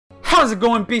How's it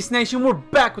going, Beast Nation? We're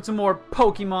back with some more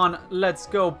Pokemon. Let's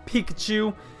go,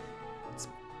 Pikachu. It's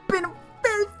been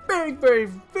a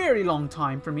very long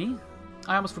time for me.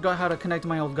 I almost forgot how to connect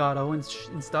my old Gato and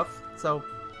stuff, so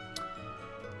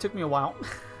it took me a while.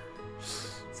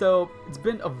 So it's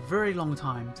been a very long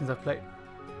time since I've played,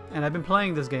 and I've been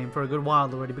playing this game for a good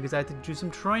while already because I had to do some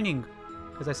training.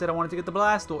 Because I said I wanted to get the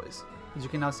Blastoise, as you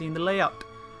can now see in the layout.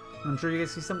 And I'm sure you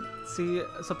guys see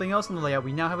something else in the layout.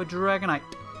 We now have a Dragonite.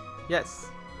 Yes,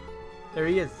 there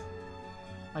he is,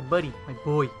 my buddy, my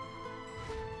boy.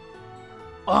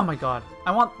 Oh my god,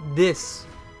 I want this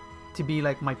to be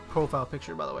like my profile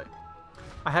picture. By the way,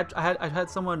 I had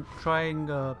someone trying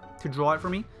to draw it for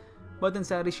me, but then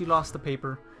sadly she lost the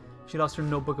paper. She lost her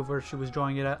notebook of where she was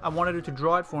drawing it at. I wanted her to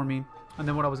draw it for me, and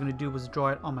then what I was gonna do was draw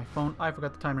it on my phone. I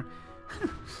forgot the timer.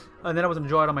 And then I was gonna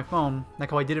draw it on my phone,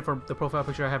 like how I did it for the profile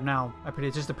picture I have now.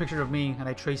 It's just a picture of me, and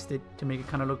I traced it to make it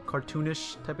kind of look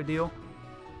cartoonish type of deal.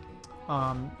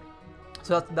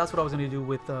 So that's what I was gonna do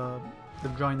with the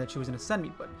drawing that she was gonna send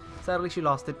me, but sadly she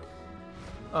lost it.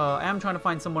 I am trying to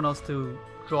find someone else to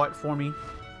draw it for me,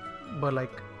 but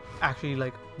like actually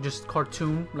like just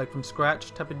cartoon, like from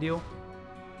scratch type of deal,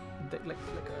 like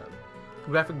a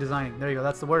graphic designing. There you go,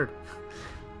 that's the word.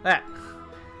 That.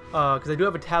 Because I do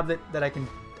have a tablet that I can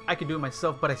do it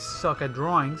myself, but I suck at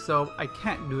drawing, so I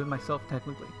can't do it myself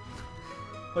technically.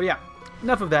 But yeah,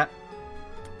 enough of that.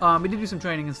 We did do some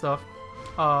training and stuff.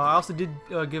 I also did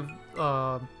give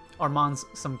Armand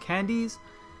some candies.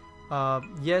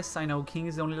 Yes, I know King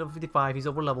is only level 55, he's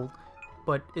over leveled,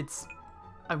 but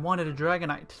I wanted a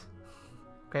Dragonite.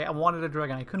 Okay, I wanted a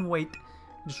Dragonite. I couldn't wait.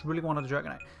 I just really wanted a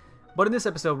Dragonite. But in this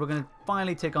episode, we're gonna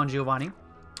finally take on Giovanni.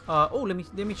 Oh, let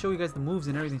me show you guys the moves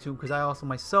and everything too, because I also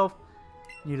myself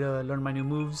need to learn my new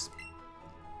moves,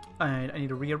 and I need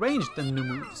to rearrange the new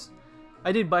moves.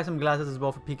 I did buy some glasses as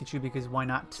well for Pikachu because why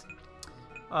not?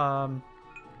 I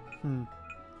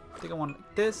think I want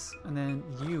like this, and then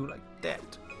you like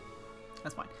that.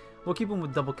 That's fine. We'll keep him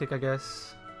with double kick, I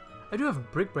guess. I do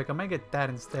have Brick Break. I might get that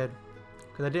instead,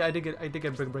 because I did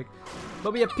get Brick Break.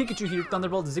 But we have Pikachu here,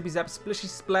 Thunderbolt, Zippy Zap, Splishy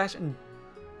Splash, and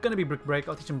gonna be Brick Break.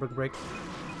 I'll teach him Brick Break.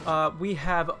 We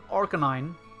have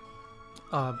Arcanine.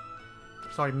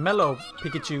 Sorry, Mellow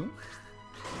Pikachu.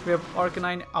 We have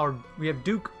Arcanine. We have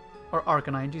Duke or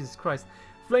Arcanine. Jesus Christ.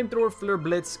 Flamethrower, Flare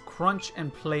Blitz, Crunch,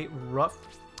 and Play Rough.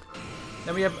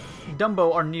 Then we have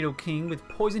Dumbo, our Nido King, with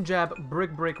Poison Jab,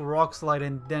 Brick Break, Rock Slide,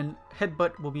 and then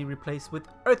Headbutt will be replaced with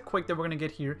Earthquake that we're gonna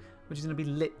get here, which is gonna be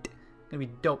lit. Gonna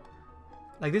be dope.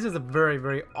 Like, this is a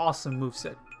very awesome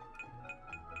moveset.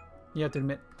 You have to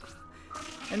admit.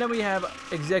 And then we have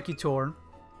Executor.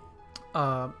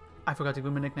 I forgot to give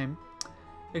him a nickname.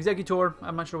 Executor,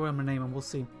 I'm not sure what I'm gonna name him, we'll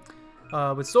see.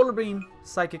 With Solar Beam,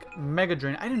 Psychic, Mega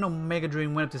Drain. I didn't know Mega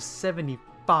Drain went up to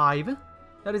 75.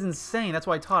 That is insane. That's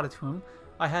why I taught it to him.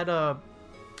 I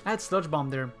had Sludge Bomb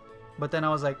there, but then I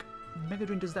was like, Mega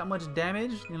Drain does that much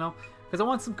damage, you know? Because I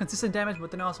want some consistent damage,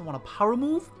 but then I also want a power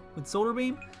move with Solar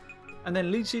Beam, and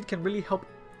then Leech Seed can really help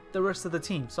the rest of the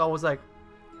team. So I was like,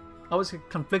 I was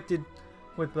conflicted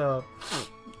with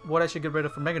what I should get rid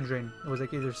of for Mega Drain. It was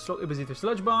like either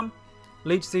Sludge Bomb,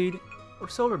 Leech Seed, or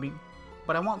Solar Beam.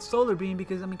 But I want Solar Beam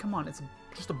because, I mean, come on, it's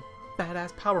just a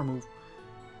badass power move.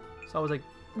 So I was like,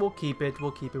 we'll keep it.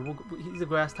 He's a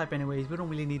grass type anyways. We don't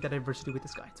really need that adversity with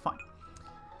this guy. It's fine.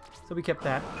 So we kept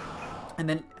that. And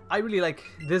then I really like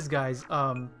this guy's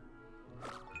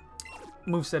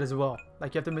moveset as well.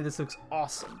 Like, you have to admit, this looks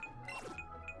awesome.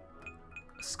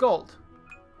 Scald,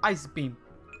 Ice Beam,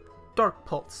 Dark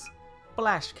Pulse,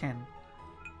 Flash Cannon.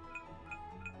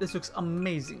 This looks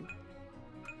amazing.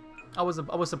 I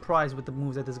was surprised with the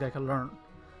moves that this guy could learn.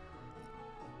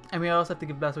 And we also have to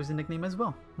give Blastoise a nickname as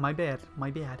well. My bad.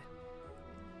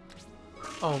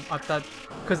 Oh, I thought,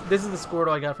 because this is the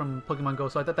Squirtle I got from Pokemon Go,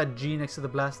 so I thought that G next to the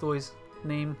Blastoise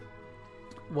name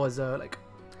was like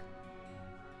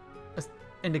an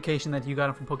indication that you got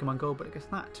him from Pokemon Go, but I guess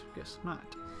not.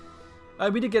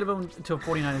 We did get him to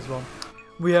 49 as well.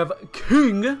 We have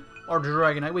King, our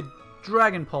Dragonite, with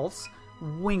Dragon Pulse,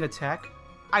 Wing Attack,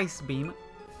 Ice Beam,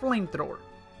 Flamethrower.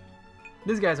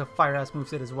 This guy's a fire-ass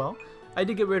moveset as well. I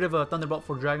did get rid of a Thunderbolt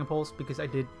for Dragon Pulse because I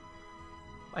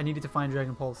needed to find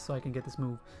Dragon Pulse so I can get this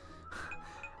move.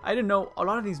 I didn't know a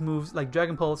lot of these moves, like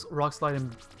Dragon Pulse, Rock Slide,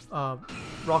 and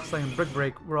Brick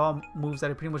Break, were all moves that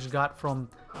I pretty much got from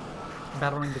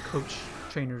battling the coach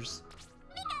trainers.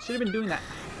 Should have been doing that.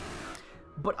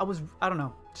 But I don't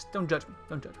know. Just don't judge me.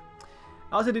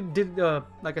 I also did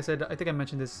like I said, I think I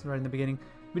mentioned this right in the beginning.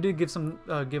 We did give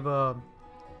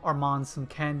Armand some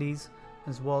candies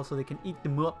as well, so they can eat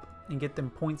them up and get them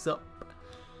points up.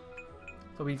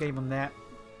 So we gave him that.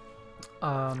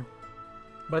 But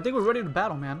I think we're ready to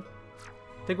battle, man.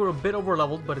 I think we're a bit over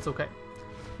leveled, but it's okay.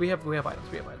 We have items. We have items.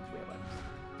 We have items.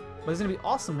 But it's gonna be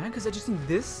awesome, man. Because I just think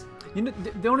this. You know,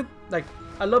 the only like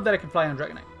I love that I can fly on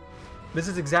Dragonite. This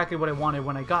is exactly what I wanted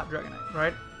when I got Dragonite,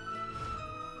 right?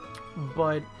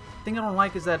 But the thing I don't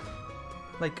like is that,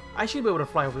 like, I should be able to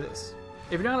fly over this.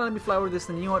 If you're not gonna let me fly over this,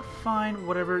 then you know what? Fine,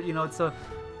 whatever. You know, it's an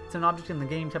object in the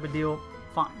game type of deal.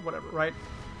 Fine, whatever, right?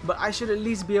 But I should at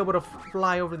least be able to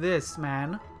fly over this,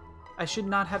 man. I should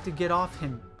not have to get off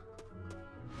him.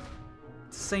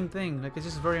 It's the same thing. Like, it's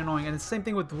just very annoying. And it's the same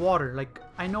thing with water. Like,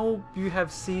 I know you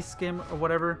have sea skim or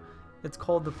whatever it's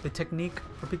called, the technique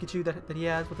for Pikachu that he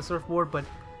has with the surfboard, but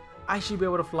I should be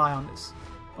able to fly on this,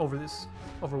 over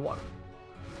water.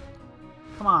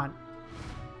 Come on.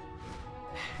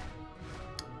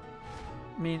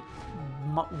 I mean,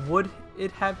 would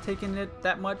it have taken it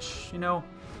that much, you know,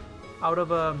 out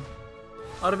of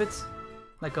it,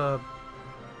 like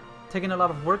taking a lot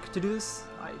of work to do this?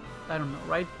 I don't know,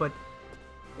 right? But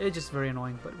it's just very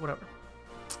annoying. But whatever.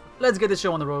 Let's get this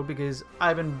show on the road because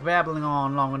I've been babbling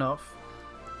on long enough.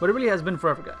 But it really has been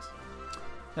forever, guys,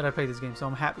 that I played this game. So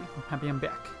I'm happy. I'm happy I'm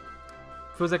back.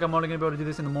 Feels like I'm only gonna be able to do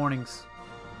this in the mornings.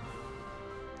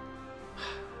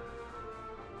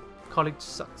 College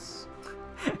sucks.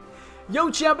 Yo,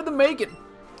 champ in the making!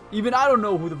 Even I don't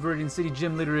know who the Virgin City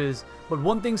gym leader is, but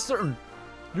one thing's certain.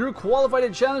 You're qualified to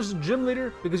challenge the gym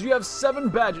leader because you have 7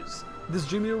 badges. This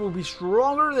gym leader will be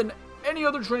stronger than any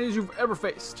other trainers you've ever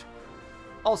faced.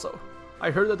 Also, I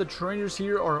heard that the trainers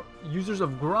here are users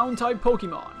of ground-type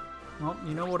Pokemon. Well,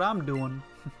 you know what I'm doing.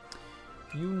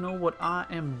 You know what I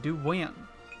am doing. I'm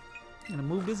gonna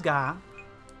move this guy,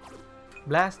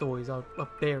 Blastoise,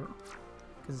 up there.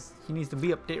 Because he needs to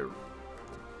be up there.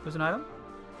 There's an item?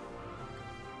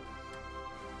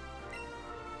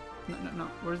 No.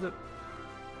 Where's the...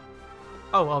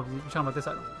 Oh, you're talking about this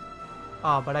item.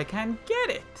 Ah, but I can't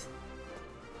get it.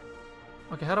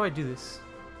 Okay, how do I do this?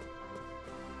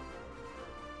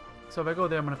 So if I go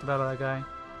there, I'm gonna have to battle that guy.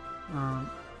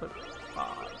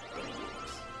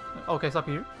 Okay, it's up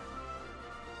here.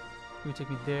 You take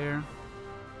me there.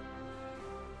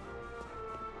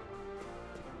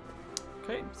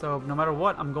 Okay, so no matter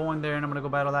what, I'm going there and I'm gonna go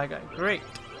battle that guy. Great.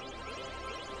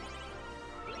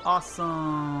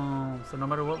 Awesome. So no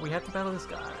matter what, we have to battle this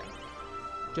guy.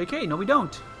 JK, no we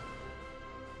don't.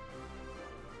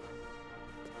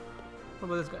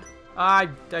 What about this guy?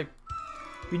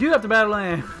 We do have to battle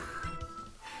him.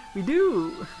 We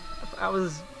do.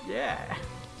 Yeah.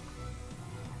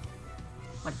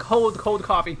 Like cold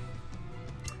coffee.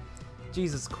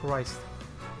 Jesus Christ.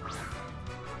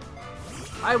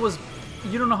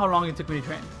 You don't know how long it took me to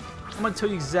train. I'm gonna tell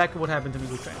you exactly what happened to me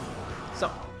with training.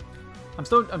 So, I'm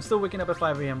still waking up at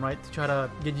 5 AM, right? To try to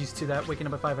get used to that, waking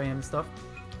up at 5 AM and stuff.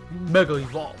 Mega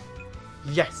Evolve.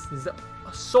 Yes, this is the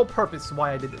sole purpose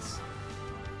why I did this.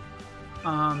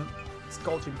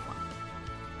 Skull should be fun.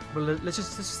 But let's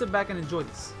just sit back and enjoy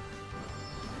this.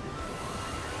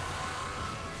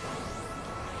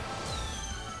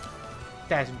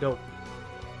 That's dope.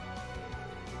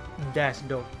 That's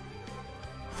dope.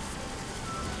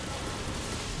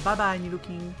 Bye-bye,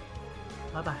 Nidoking.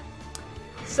 Bye-bye.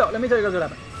 So, let me tell you guys what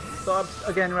happened. So,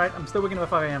 again, right, I'm still waking up at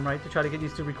 5 AM, right, to try to get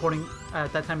used to recording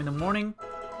at that time in the morning.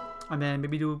 And then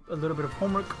maybe do a little bit of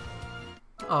homework.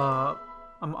 I'm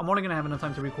only going to have enough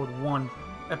time to record 1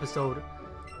 episode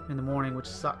in the morning, which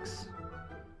sucks.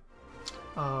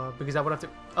 Because I would have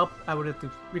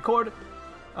to record,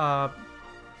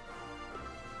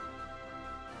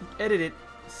 edit it,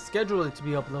 schedule it to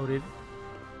be uploaded.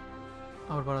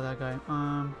 Oh, what about that guy?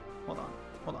 Hold on.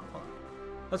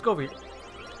 Let's go over here.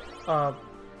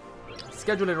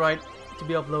 Schedule it right to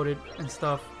be uploaded and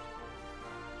stuff.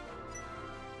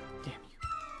 Damn you.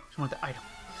 Just want the item.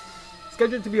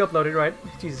 Schedule it to be uploaded, right?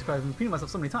 Jesus Christ, I'm repeating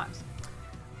myself so many times.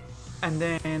 And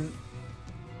then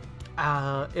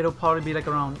it'll probably be like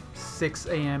around 6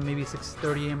 AM, maybe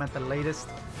 6:30 AM at the latest.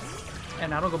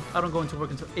 And I don't go into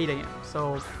work until 8 AM.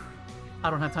 So I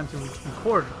don't have time to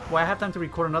record. Well, I have time to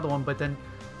record another one, but then,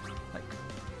 like,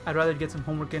 I'd rather get some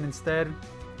homework in instead,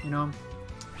 you know?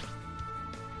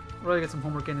 I'd rather get some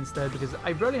homework in instead because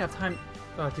I rarely have time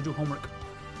to do homework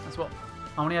as well.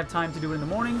 I only have time to do it in the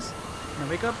mornings when I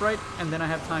wake up, right? And then I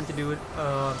have time to do it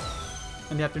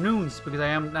in the afternoons because I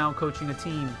am now coaching a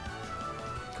team,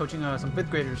 coaching some 5th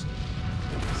graders.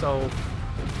 So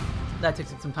that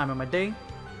takes up some time in my day,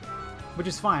 which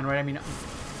is fine, right? I mean,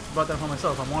 brought that upon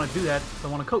myself. I want to do that. So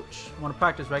I want to coach. I want to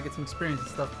practice, right? Get some experience and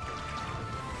stuff.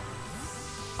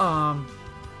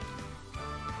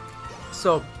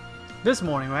 So this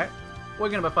morning, right?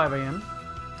 Waking up at 5 AM.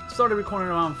 started recording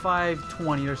around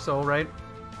 5:20 or so, right?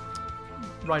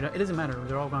 Right, it doesn't matter.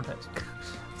 They're all ground types.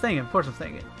 I'm saying it. Of course I'm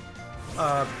saying it.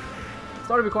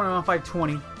 Started recording around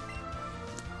 5:20.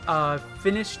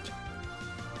 Finished.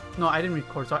 No, I didn't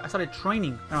record. So I started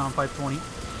training around 5:20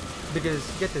 because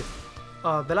get this.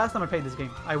 The last time I played this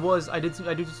game, I did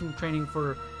some training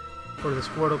for the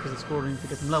Squirtle because the Squirtle needs to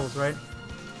get some levels, right?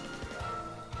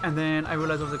 And then I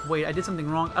realized I was like, wait, I did something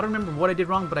wrong. I don't remember what I did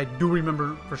wrong, but I do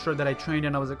remember for sure that I trained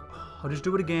and I was like, oh, I'll just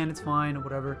do it again. It's fine or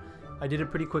whatever. I did it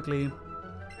pretty quickly.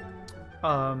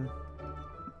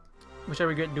 Which I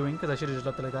regret doing because I should have just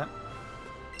left it like that.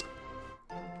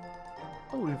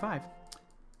 Oh, revive.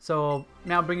 So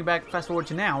now bring it back, fast forward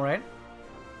to now, right?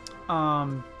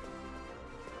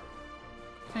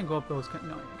 Can't go up those.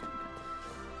 No,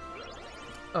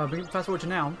 I can't. Fast forward to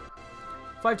now.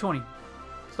 5:20.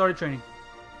 Started training.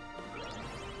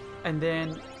 And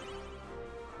then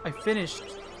I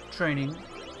finished training.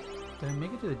 Did I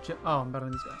make it to the gym? Oh, I'm better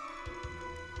than this guy.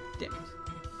 Damn it.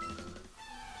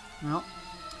 Well,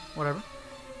 whatever.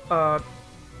 I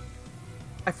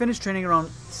finished training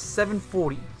around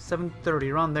 7:40,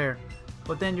 7:30, around there.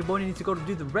 But then your boy needs to go to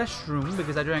do the restroom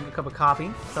because I drank a cup of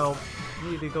coffee. So I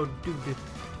need to go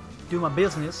do my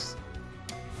business.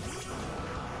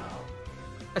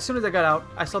 As soon as I got out,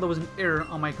 I saw there was an error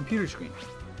on my computer screen.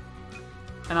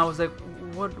 And I was like,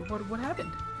 what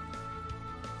happened?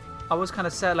 I was kind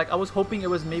of sad. Like, I was hoping it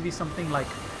was maybe something like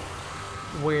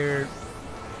where,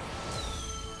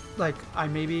 like, I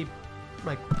maybe,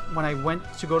 like, when I went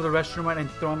to go to the restroom right,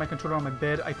 and throw my controller on my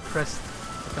bed, I pressed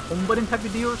like the home button type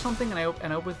of deal or something, and I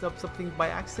opened up something by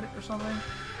accident or something.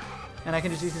 And I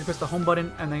can just easily press the home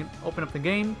button and then open up the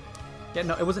game. Yeah,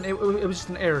 no, it wasn't. It was just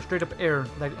an error, straight up error.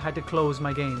 That I had to close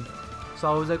my game.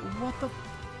 So I was like, what the?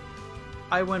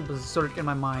 I went berserk in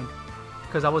my mind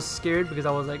because I was scared because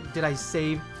I was like, did I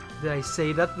save? Did I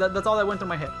save? That's all that went through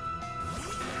my head.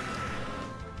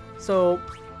 So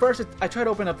first, I tried to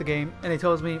open up the game, and it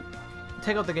tells me,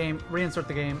 take out the game, reinsert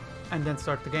the game, and then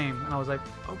start the game. And I was like,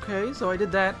 okay. So I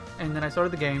did that, and then I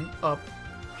started the game up.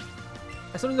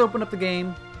 As soon as I opened up the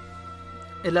game,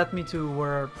 it led me to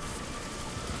where,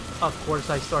 of course,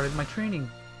 I started my training.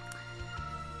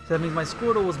 So that means my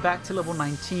Squirtle was back to level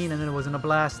 19, and then it was in a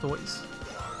Blastoise.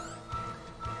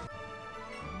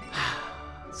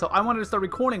 So I wanted to start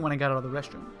recording when I got out of the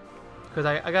restroom, because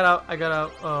I got out.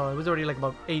 It was already like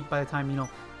about 8 by the time, you know,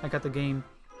 I got the game,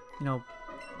 you know,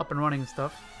 up and running and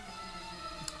stuff.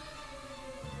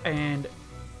 And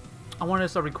I wanted to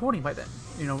start recording by then,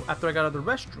 you know, after I got out of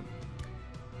the restroom.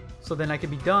 So then I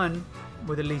could be done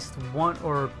with at least one,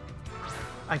 or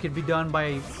I could be done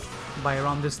by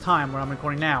around this time where I'm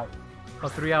recording now.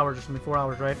 About 3 hours or something, 4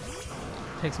 hours, right?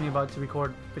 Takes me about to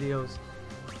record videos.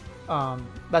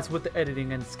 That's with the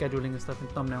editing and scheduling and stuff and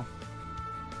thumbnail.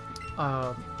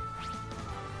 I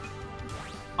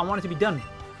want it to be done.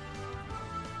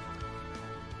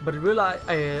 But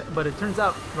it turns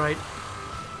out, right,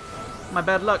 my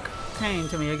bad luck came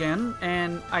to me again,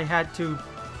 and I had to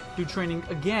do training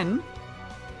again.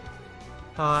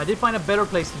 I did find a better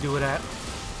place to do it at,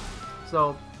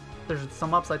 so there's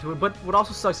some upside to it. But what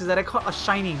also sucks is that I caught a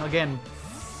shiny again.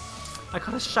 I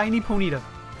caught a shiny Ponyta,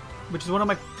 which is one of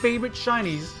my favorite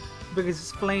shinies because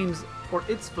its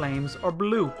flames are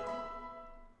blue,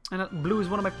 and blue is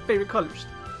one of my favorite colors.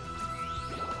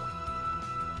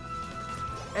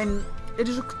 And it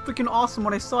just looked freaking awesome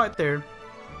when I saw it there,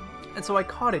 and so I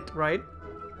caught it, right?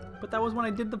 But that was when I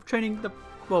did the training,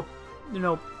 well, you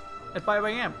know, at 5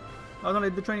 a.m. I was on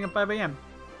the training at 5 a.m.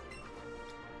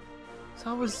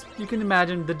 So you can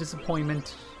imagine the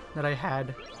disappointment that I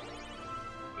had.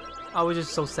 I was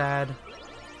just so sad.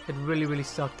 It really, really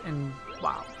sucked, and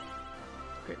wow.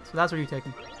 Okay, so that's what you're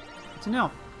taking. Good to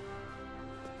know.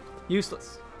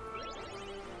 Useless.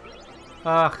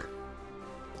 Ugh.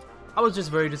 I was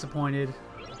just very disappointed.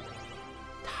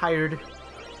 Tired.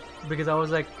 Because I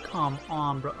was like, come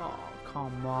on, bro. Oh,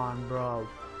 come on, bro.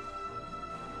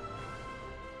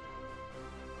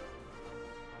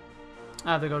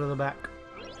 I have to go to the back.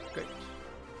 Great.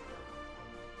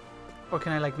 Or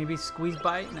can I, like, maybe squeeze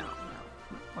by? No.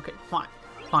 Okay, fine.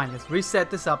 Fine, let's reset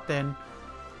this up then.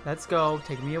 Let's go.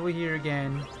 Take me over here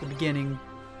again. To the beginning.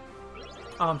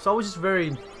 So I was just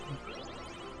very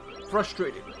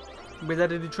frustrated because I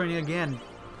had to do training again.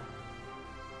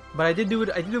 But I did do it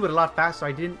a lot faster.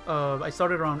 I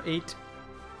started around 8.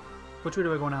 Which way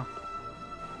do I go now?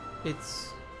 It's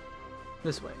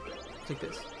this way. Take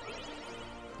this.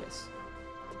 Yes.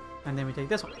 And then we take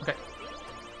this one. Okay.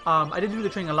 I did do the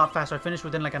training a lot faster. I finished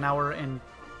within like an hour and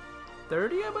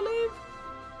 30, I believe.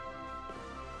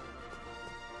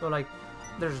 So like,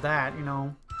 there's that, you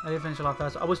know. I did finish a lot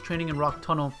faster. I was training in Rock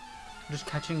Tunnel, just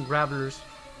catching Gravelers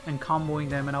and comboing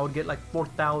them, and I would get like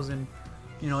 4,000,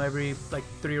 you know, every like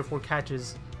 3 or 4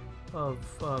 catches of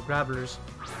Gravelers.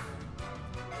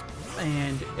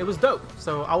 And it was dope.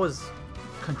 So I was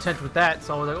content with that.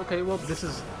 So I was like, okay, well, this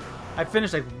is... I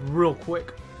finished like real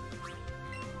quick.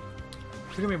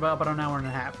 It took me about an hour and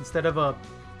a half instead of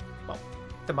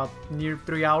about near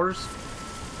 3 hours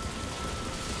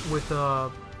with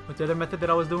the other method that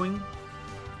I was doing.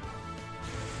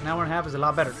 An hour and a half is a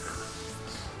lot better.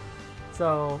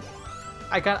 So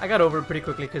I got over it pretty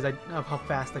quickly because of how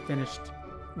fast I finished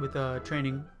with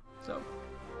training. So,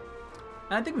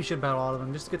 and I think we should battle all of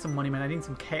them just to get some money, man. I need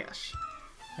some cash.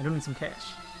 I do need some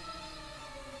cash.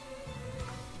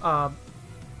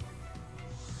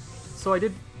 So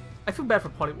I feel bad for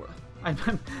Poliwrath.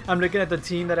 I'm looking at the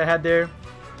team that I had there,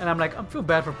 and I'm like, I feel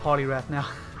bad for Poliwrath now.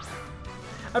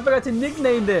 I forgot to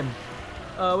nickname them.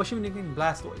 What should we nickname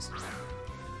Blastoise?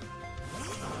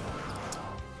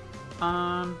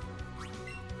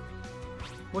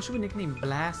 What should we nickname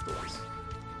Blastoise?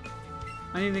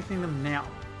 I need to nickname them now.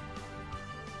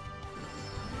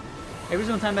 Every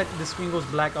single time that the screen goes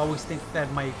black, I always think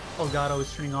that my Elgato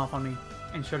is turning off on me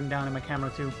and shutting down in my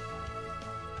camera too.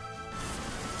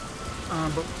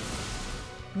 But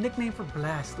nickname for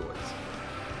Blastoise.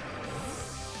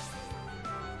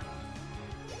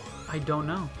 I don't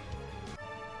know.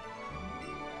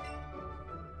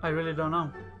 I really don't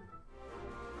know.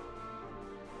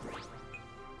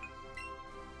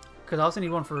 Because I also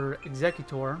need one for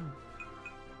Executor.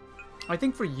 I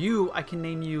think for you, I can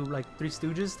name you like Three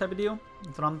Stooges type of deal.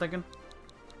 That's what I'm thinking.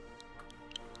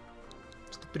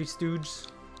 Just the Three Stooges.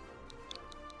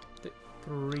 The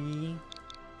Three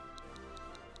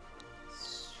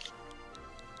Stooges.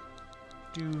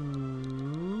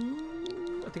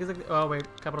 I think it's like, oh wait,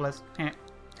 capital S.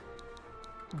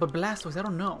 But Blastoise, I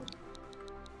don't know.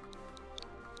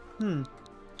 I'm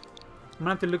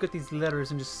gonna have to look at these letters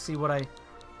and just see what I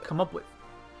come up with.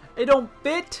 It don't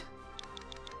fit.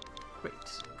 Great.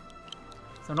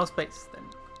 So no space then.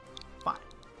 Fine.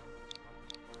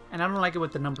 And I don't like it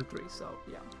with the number 3, so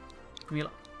yeah. Leave me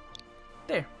alone.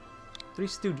 There. Three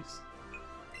Stooges.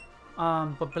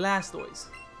 But Blastoise.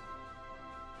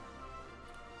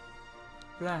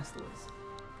 Blastoise.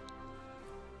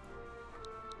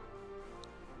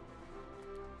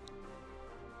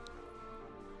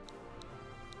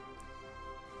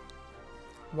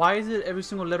 Why is it every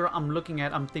single letter I'm looking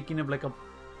at, I'm thinking of like a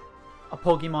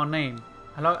Pokemon name?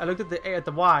 I looked at the A, at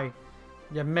the Y,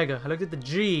 yeah, Mega. I looked at the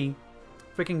G,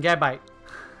 freaking Gabite.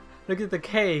 Looked at the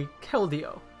K,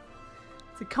 Keldeo.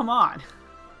 I said, come on.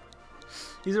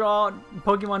 These are all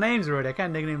Pokemon names already. I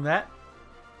can't nickname that.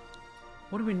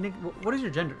 What do we nick? What is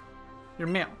your gender? You're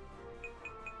male.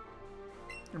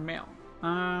 You're male.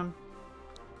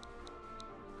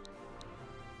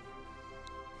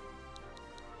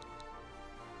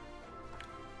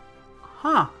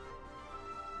 Huh.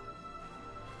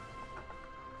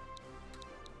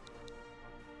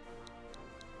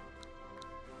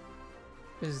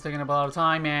 This is taking up a lot of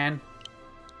time, man.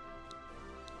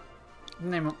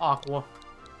 Name him Aqua.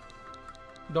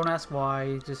 Don't ask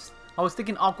why. Just I was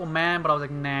thinking Aquaman, but I was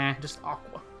like, nah, just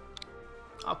Aqua.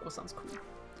 Aqua sounds cool.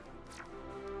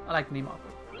 I like the name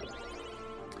Aqua.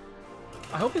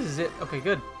 I hope this is it. Okay,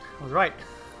 good. I was right.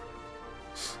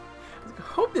 I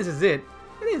hope this is it.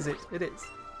 It is it. It is.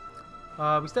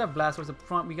 We still have Blastoise up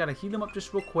front. We gotta heal him up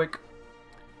just real quick.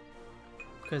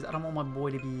 Because I don't want my boy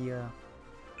to be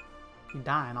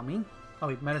dying on me. Oh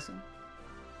wait, medicine.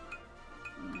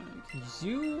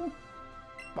 You.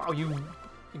 Wow, you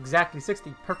exactly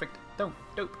 60. Perfect. Dope.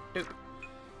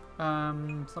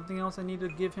 Something else I need to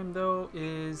give him though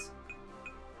is.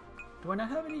 Do I not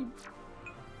have any?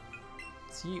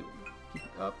 It's you. Keep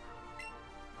it up.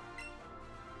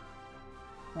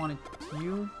 Want it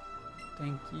you.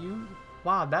 Thank you.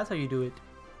 Wow, that's how you do it.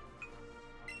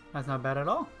 That's not bad at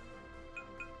all.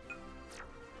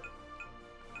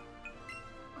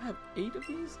 I have 8 of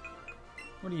these?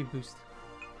 What do you boost?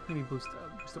 Maybe boost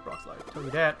the Brock Slide. Tell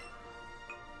you that.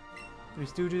 Three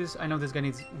Stooges. I know this guy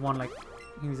needs one, like,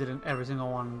 he needs it in every single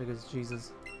one because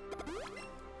Jesus.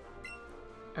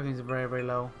 Everything's very, very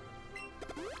low.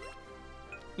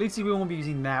 Let's see, we won't be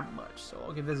using that much, so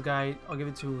I'll give this guy, I'll give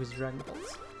it to his Dragon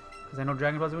Pulse. Because I know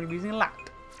Dragon Pulse is going to be using a lot.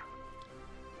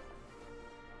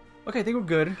 Okay, I think we're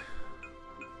good.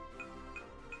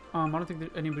 I don't think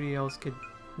that anybody else could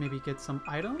maybe get some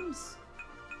items.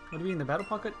 Would it be in the Battle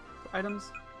Pocket for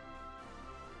items?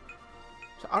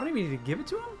 So I don't even need to give it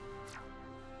to him?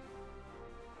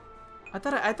 I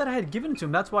thought I had given it to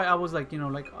him. That's why I was like, you know,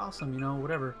 like, awesome, you know,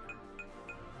 whatever.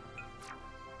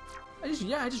 I just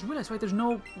realized, right? There's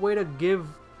no way to give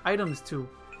items to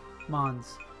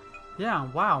Mons. Yeah,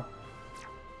 wow.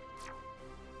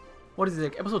 What is it,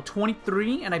 like episode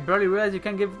 23, and I barely realized you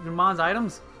can't give your Mons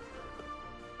items?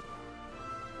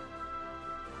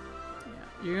 Yeah,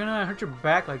 you're gonna hurt your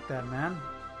back like that, man.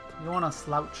 You don't wanna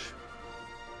slouch.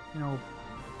 You know,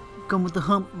 come with the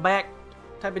hump back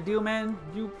type of deal, man.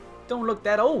 You don't look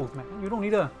that old, man. You don't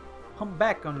need a hump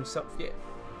back on yourself yet.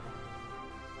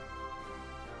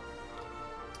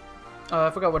 I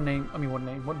forgot what name,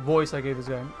 what voice I gave this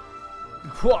guy.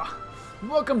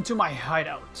 Welcome to my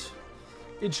hideout.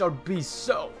 It shall be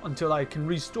so until I can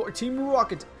restore Team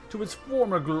Rocket to its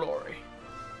former glory.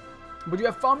 But you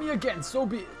have found me again, so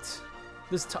be it.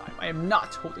 This time I am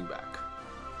not holding back.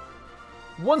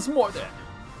 Once more then,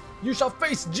 you shall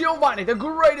face Giovanni, the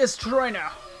greatest trainer.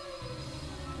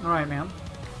 Alright, man.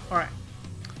 Alright.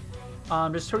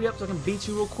 Just hurry up so I can beat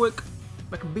you real quick.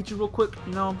 If I can beat you real quick,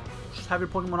 you know, just have your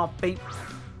Pokemon all faint.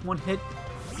 One hit,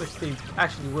 which they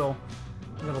actually will.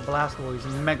 Mega Blastoise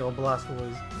and Mega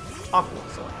Blastoise. Aqua,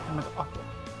 sorry. Mega Aqua.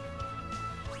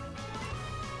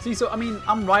 See, so, I mean,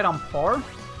 I'm right on par.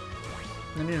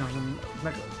 And, you know,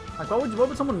 Mega. Like, why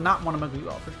would someone not want to Mega you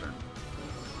off first turn?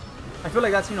 I feel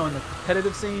like that's, you know, in the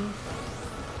competitive scene.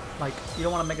 Like, you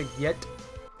don't want to Mega yet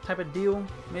type of deal,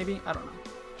 maybe? I don't know.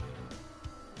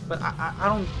 But I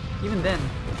don't, even then,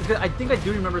 because I think I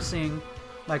do remember seeing,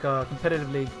 like, a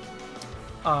competitive league,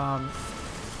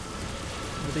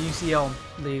 with the UCL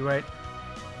league, right?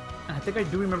 And I think I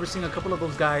do remember seeing a couple of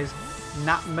those guys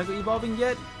not Mega Evolving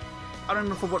yet. I don't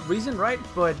remember for what reason, right?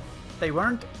 But they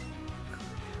weren't.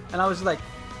 And I was just like,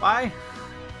 why?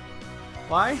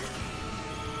 Why?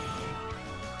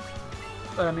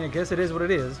 But I mean, I guess it is what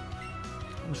it is.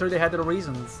 I'm sure they had their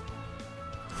reasons.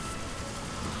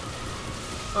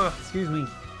 Ugh, excuse me.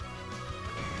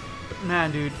 But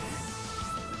man, dude.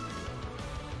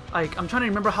 Like, I'm trying to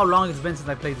remember how long it's been since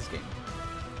I played this game.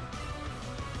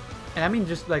 And I mean,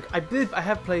 just like, I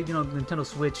have played, you know, Nintendo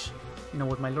Switch, you know,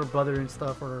 with my little brother and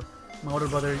stuff, or my older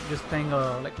brother, just playing,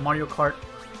 like, Mario Kart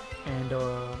and,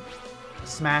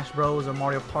 Smash Bros. Or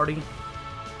Mario Party.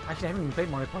 Actually, I haven't even played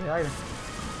Mario Party either.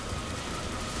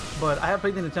 But I have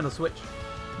played the Nintendo Switch.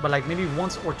 But, like, maybe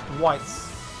once or twice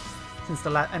since the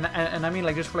last, and I mean,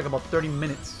 like, just for, like, about 30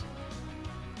 minutes.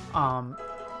 And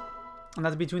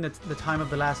that's between the time of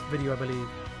the last video, I believe.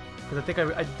 Because I think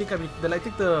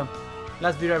the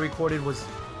last video I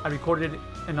recorded it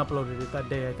and uploaded it that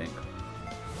day, I think.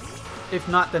 If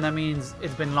not, then that means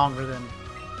it's been longer then.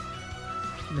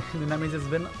 Then that means it's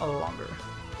been a longer.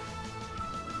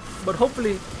 But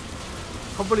hopefully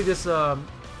this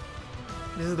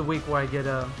is the week where I get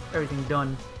everything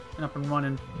done and up and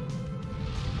running.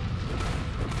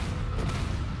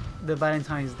 The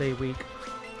Valentine's Day week.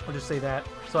 I'll just say that.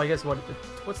 So I guess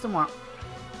what's tomorrow?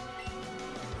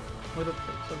 We're the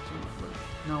 13th.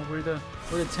 No, we're the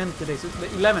 10th today. So the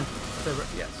 11th.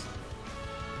 Yes.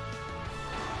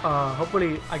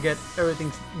 Hopefully I get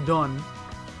everything done.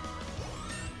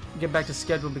 Get back to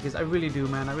schedule, because I really do,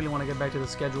 man. I really want to get back to the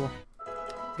schedule.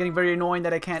 It's getting very annoying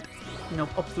that I can't, you know,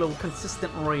 upload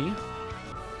consistently.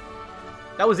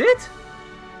 That was it?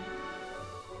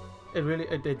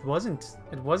 It wasn't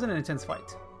an intense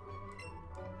fight.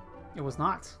 It was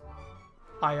not.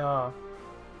 I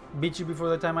beat you before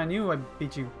the time I knew I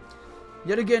beat you.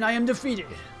 Yet again I am defeated.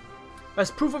 As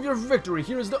proof of your victory,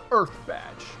 here is the Earth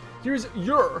Badge. Here is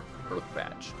your Earth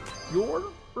Badge. Your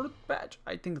Earth Badge?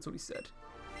 I think that's what he said.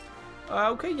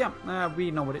 Okay, yeah,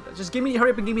 we know what it does. Just hurry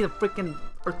up and give me the freaking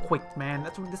Earthquake, man.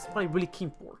 This is what I really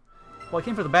came for. Well, I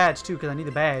came for the badge too, because I need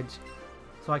the badge,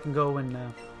 so I can go and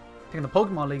take in the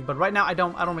Pokemon League. But right now, I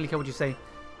don't really care what you say.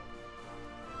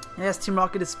 Yes, Team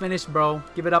Rocket is finished, bro.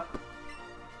 Give it up.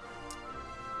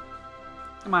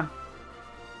 Come on.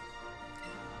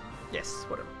 Yes,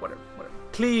 whatever.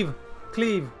 Cleave.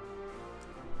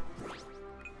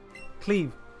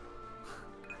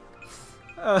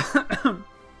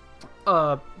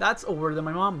 That's a word that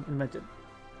my mom invented.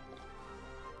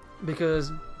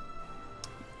 Because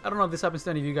I don't know if this happens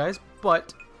to any of you guys,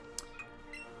 but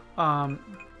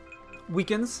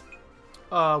weekends,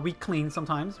 we clean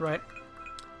sometimes, right?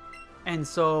 And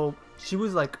so she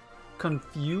was like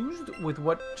confused with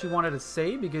what she wanted to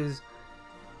say, because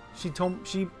she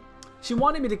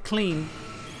wanted me to clean,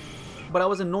 but I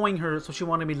was annoying her, so she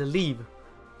wanted me to leave.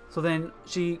 So then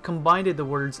she combined the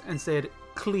words and said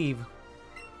cleave.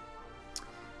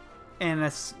 And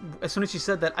as soon as she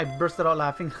said that, I bursted out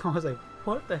laughing. I was like,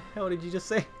 what the hell did you just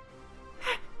say?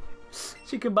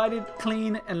 She combined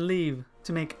clean and leave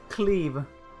to make cleave.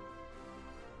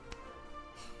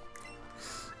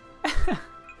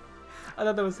 I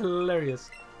thought that was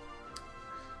hilarious.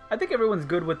 I think everyone's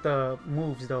good with the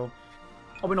moves though.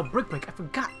 Oh wait, no, Brick Break. I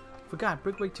forgot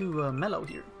Brick Break to Mellow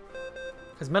here,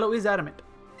 because Mellow is adamant.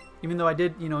 Even though I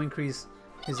did, you know, increase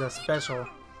his special,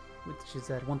 which is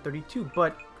at 132.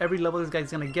 But every level this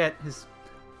guy's gonna get, his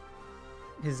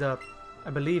I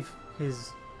believe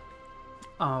his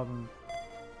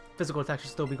physical attack should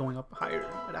still be going up higher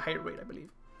at a higher rate, I believe.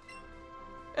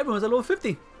 Everyone's at level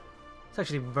 50. It's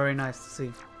actually very nice to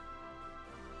see.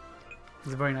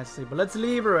 It's very nice to see. But let's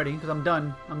leave already, because I'm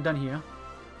done. I'm done here.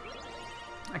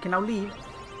 I can now leave.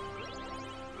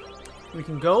 We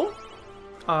can go.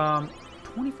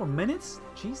 24 minutes?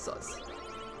 Jesus.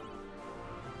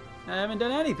 I haven't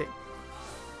done anything.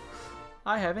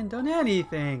 I haven't done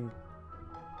anything.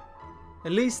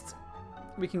 At least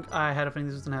we can. I had a feeling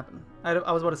this was gonna happen.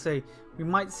 I was about to say we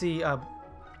might see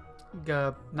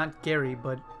not Gary,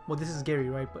 but well, this is Gary,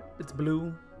 right? But it's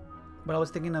blue. But I was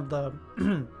thinking of the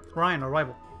Ryan, our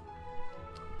rival.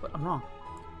 But I'm wrong.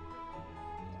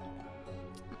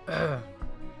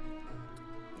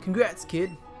 Congrats,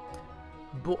 kid.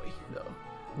 Boy, though,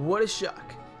 what a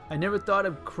shock. I never thought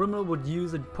a criminal would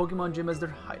use a Pokemon gym as their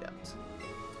hideout.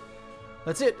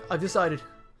 That's it, I've decided.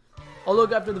 I'll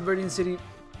look after the Viridian City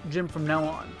gym from now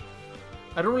on.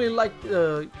 I don't really like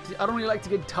to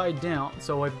get tied down,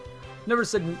 so I've always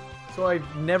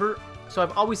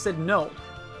said no.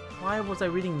 Why was I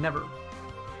reading never?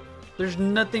 There's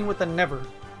nothing with a never.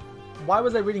 Why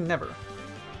was I reading never?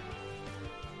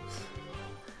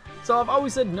 So I've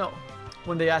always said no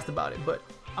when they asked about it, but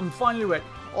I'm finally ready.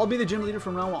 I'll be the gym leader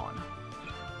from now on.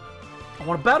 I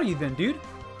want to battle you then, dude.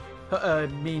 I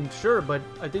mean, sure, but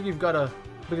I think you've got a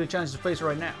bigger chance to face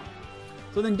right now.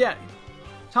 So then, Daddy,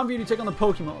 time for you to take on the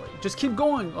Pokemon League. Just keep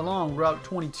going along Route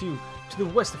 22 to the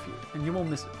west of here, and you won't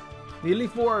miss it. The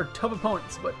Elite Four are tough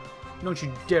opponents, but don't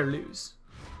you dare lose.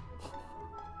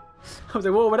 I was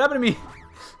like, whoa, what happened to me?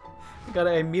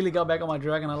 I immediately got back on my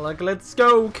dragon. I'm like, let's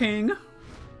go, King.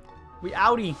 We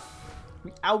outie,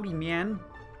 man.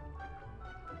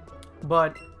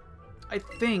 But I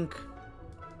think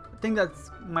that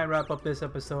might wrap up this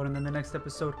episode, and then the next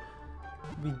episode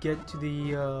we get to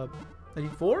the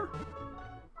Elite Four,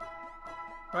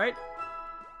 right?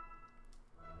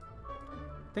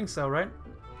 I think so, right?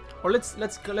 Or let's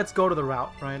go to the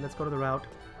route, right? Let's go to the route,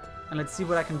 and let's see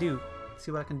what I can do.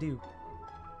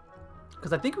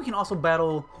 Because I think we can also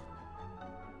battle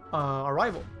a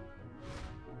rival.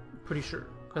 Pretty sure,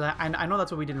 because I know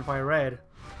that's what we did in Fire Red.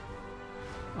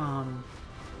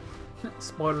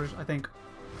 Spoilers, I think,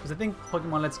 because I think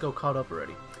Pokemon Let's Go caught up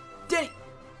already. Dang!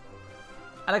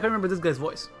 I remember this guy's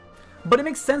voice, but it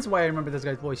makes sense why I remember this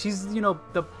guy's voice. He's, you know,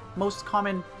 the most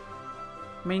common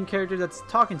main character that's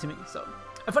talking to me. So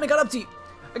I finally got up to you.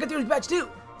 I got the Elite Badge too.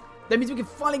 That means we can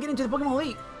finally get into the Pokemon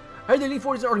League. I heard the Elite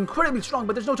Fours are incredibly strong,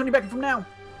 but there's no turning back from now.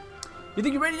 You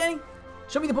think you're ready, Danny?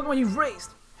 Show me the Pokemon you've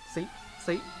raised. See?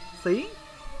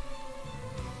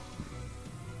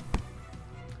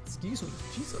 Excuse me,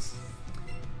 Jesus.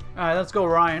 Alright, let's go,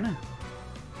 Ryan.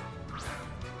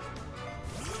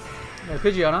 Yeah,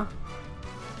 Pidgeot, huh?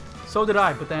 So did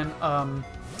I, but then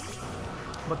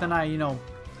I, you know,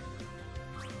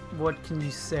 what can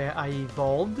you say? I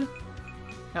evolved.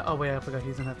 Oh wait, I forgot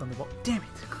he's gonna have to evolve. Damn it!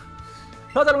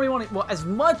 Not that I don't really want to. Well, as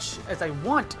much as I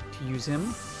want to use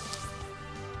him,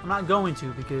 I'm not going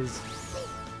to because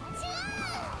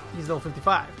he's level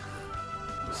 55.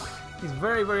 He's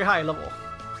very, very high level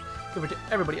compared to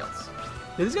everybody else.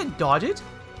 Did this guy dodge it?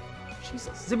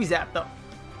 Jesus. Zippy Zap, though.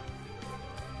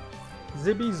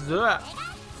 Zippy Zap.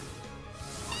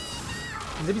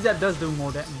 Zippy Zap does do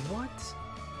more damage. What?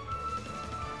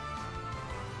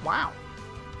 Wow.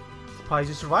 Surprised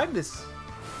you survived this.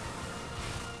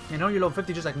 I know you're level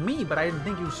 50 just like me, but I didn't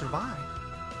think you would survive.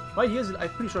 Right, he is. I'm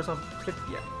pretty sure it's level 50.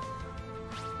 Yeah.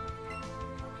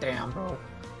 Damn, bro.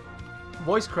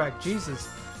 Voice crack, Jesus.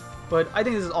 But I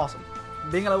think this is awesome.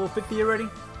 Being at level 50 already,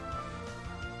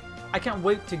 I can't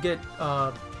wait to get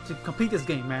to complete this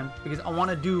game, man. Because I want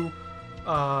to do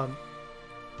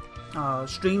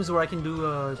streams where I can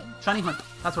do shiny hunt.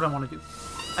 That's what I want to do.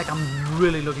 Like, I'm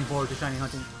really looking forward to shiny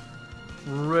hunting.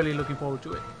 Really looking forward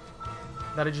to it.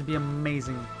 That'd just be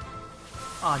amazing.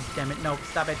 Oh, damn it. No,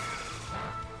 stop it.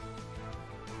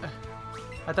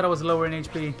 I thought I was lower in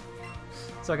HP.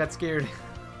 So I got scared.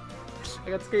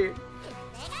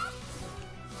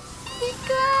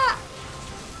 Pika!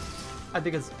 I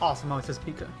think it's awesome how it says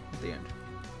Pika at the end.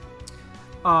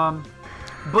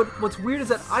 But what's weird is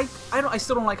that I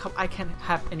still don't like how I can't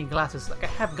have any glasses. Like, I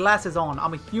have glasses on.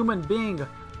 I'm a human being.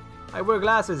 I wear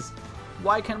glasses.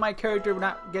 Why can't my character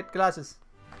not get glasses?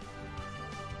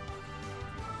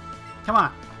 Come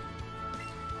on.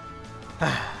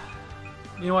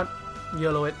 You know what?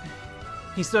 YOLO it.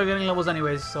 He's still getting levels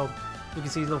anyways, so you can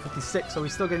see he's level 56, so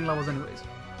he's still getting levels anyways.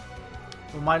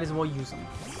 We might as well use him.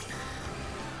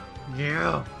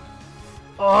 Yeah.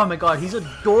 Oh my god, he's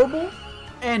adorable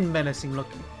and menacing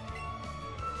looking.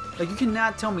 Like, you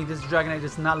cannot tell me this Dragonite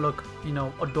does not look, you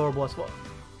know, adorable as well.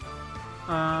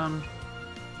 I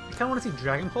kind of want to see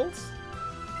Dragon Pulse.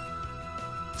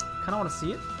 Kind of want to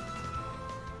see it.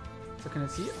 So can I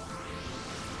see it?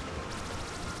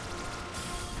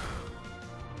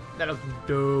 That looks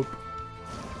dope.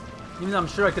 Even though I'm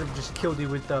sure I could have just killed you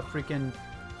with the freaking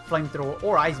flamethrower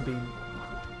or ice beam.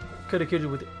 Could have killed you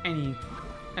with any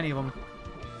of them.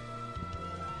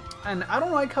 And I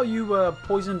don't like how you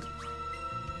poisoned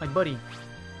my buddy.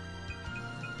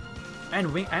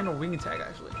 And wing attack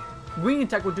actually. Wing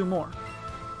attack would do more.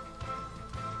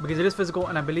 Because it is physical,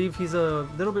 and I believe he's a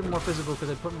little bit more physical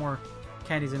because I put more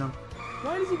candies in him.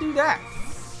 Why does he do that?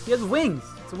 He has wings.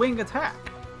 It's a wing attack.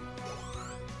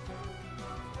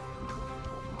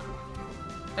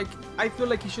 Like, I feel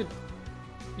like he should,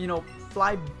 you know,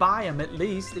 fly by him at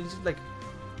least. It's just like,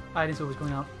 I didn't see what was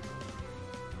going on.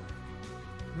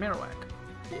 Marowak.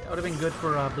 Yeah, it would have been good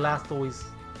for Blastoise.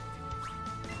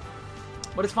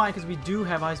 But it's fine because we do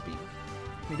have Ice Beam.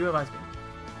 We do have Ice Beam.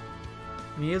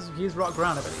 And he is Rock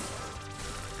Ground, I believe.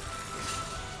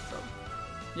 So,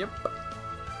 yep.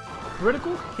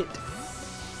 Critical hit.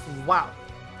 Wow.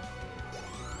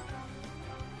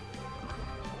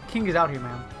 King is out here,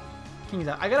 man. King is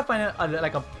out. I gotta find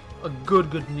a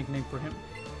good nickname for him.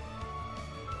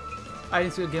 I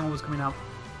didn't see the game was coming out,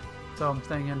 so I'm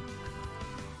staying in.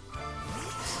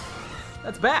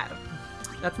 That's bad.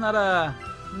 That's not a.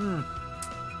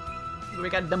 We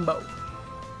got Dumbo.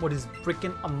 What is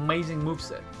freaking amazing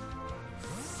moveset.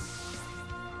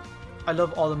 I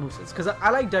love all the movesets because I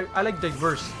like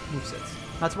diverse movesets.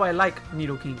 That's why I like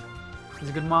Nidoking. He's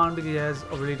a good mon because he has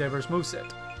a really diverse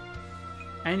moveset.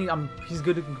 And he's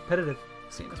good in competitive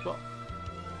scene as well.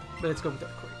 But let's go with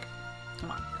that quick. Come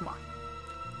on, come on.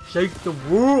 Shake the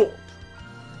world.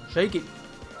 Shake it.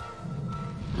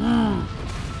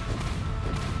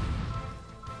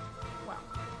 Wow.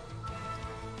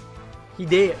 He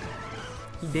did.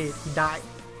 He did. He died.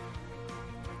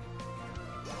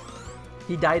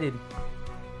 He died.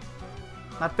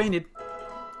 Not fainted.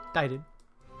 Died.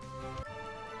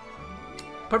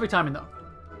 Perfect timing though.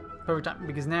 Perfect timing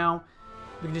because now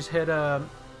we can just hit oh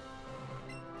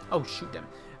shoot, damn it.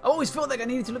 I always felt like I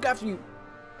needed to look after you.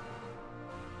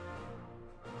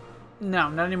 No,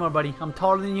 not anymore, buddy. I'm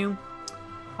taller than you.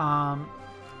 But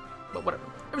whatever.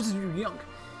 Ever since you were young.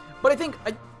 But I think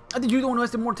you're the one who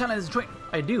has the more talent as a trainer.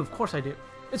 I do, of course I do.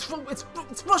 It's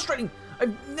frustrating.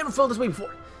 I've never felt this way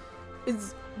before.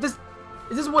 Is this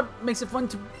what makes it fun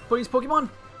to play these Pokemon?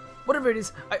 Whatever it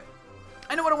is,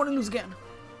 I know I don't want to lose again.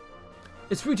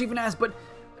 It's free to even ask, but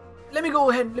let me go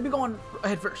on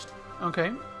ahead first.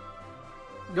 Okay.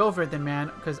 Go for it then,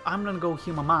 man, because I'm gonna go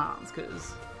heal my moms,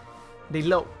 because they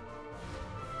low.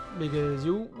 Because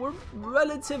you were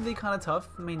relatively kind of tough.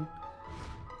 I mean,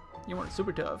 you weren't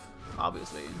super tough,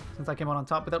 obviously, since I came out on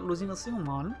top without losing a single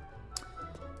mon.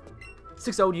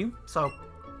 6-0'd you, so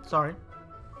sorry.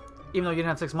 Even though you didn't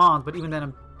have 6 mons, but even then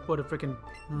I would have freaking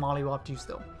mollywopped you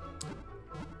still.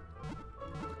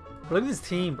 But look at this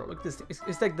team, bro. Look at this team.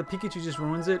 It's like the Pikachu just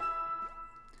ruins it.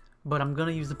 But I'm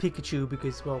gonna use the Pikachu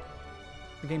because, well,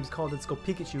 the game's called Let's Go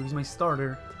Pikachu. He's my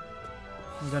starter.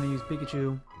 I'm gonna use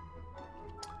Pikachu.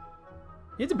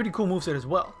 He has a pretty cool moveset as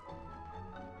well.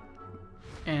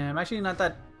 And I'm actually not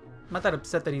that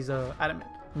upset that he's adamant.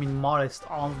 I mean, Modest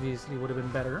obviously would have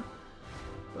been better.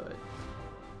 But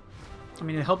I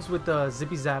mean, it helps with the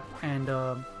Zippy Zap and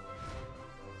the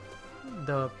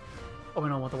oh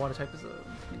no, what the water type is a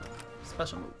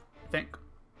special move. I think.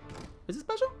 Is it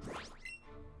special?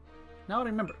 Now I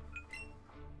remember.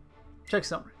 Check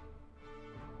summary.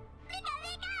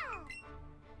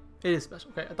 It is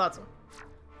special. Okay, I thought so.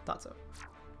 Thought so.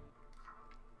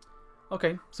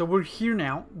 Okay, so we're here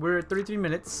now. We're at 33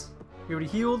 minutes. We already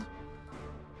healed.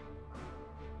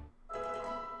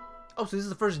 Oh, so this is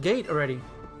the first gate already.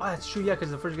 Oh, that's true, yeah,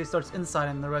 because the first gate starts inside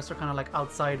and the rest are kind of like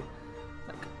outside.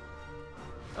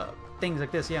 Like, things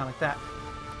like this, yeah, like that.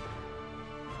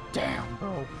 Damn,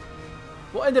 bro.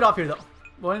 We'll end it off here,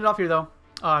 though.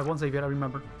 I won't save yet, I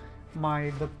remember.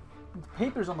 The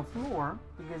paper's on the floor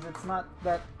because it's not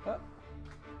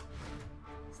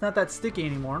that sticky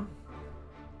anymore.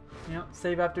 Yeah,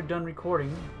 save after done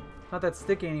recording. Not that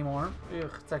sticky anymore. Ugh,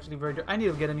 it's actually very I need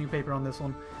to get a new paper on this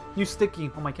one. New sticky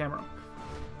on my camera.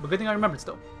 But good thing I remembered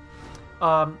still.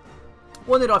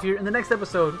 We'll end it off here. In the next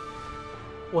episode,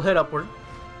 we'll head upward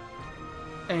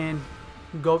and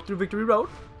go through Victory Road.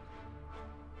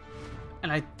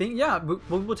 And I think, yeah,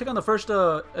 we'll take on the first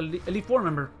Elite Four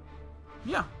member.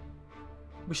 Yeah.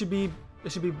 It should be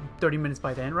 30 minutes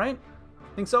by then, right?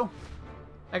 Think so?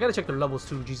 I gotta check their levels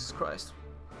too, Jesus Christ.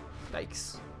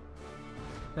 Yikes.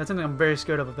 That's something I'm very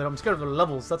scared of. I'm scared of the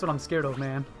levels. That's what I'm scared of,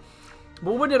 man.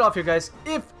 But we'll end it off here, guys.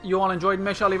 If you all enjoyed,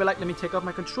 make sure to leave a like. Let me take off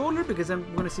my controller because I'm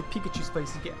going to see Pikachu's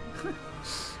face again.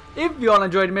 If you all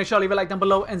enjoyed, make sure to leave a like down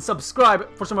below and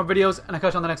subscribe for some more videos. And I'll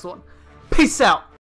catch you on the next one. Peace out.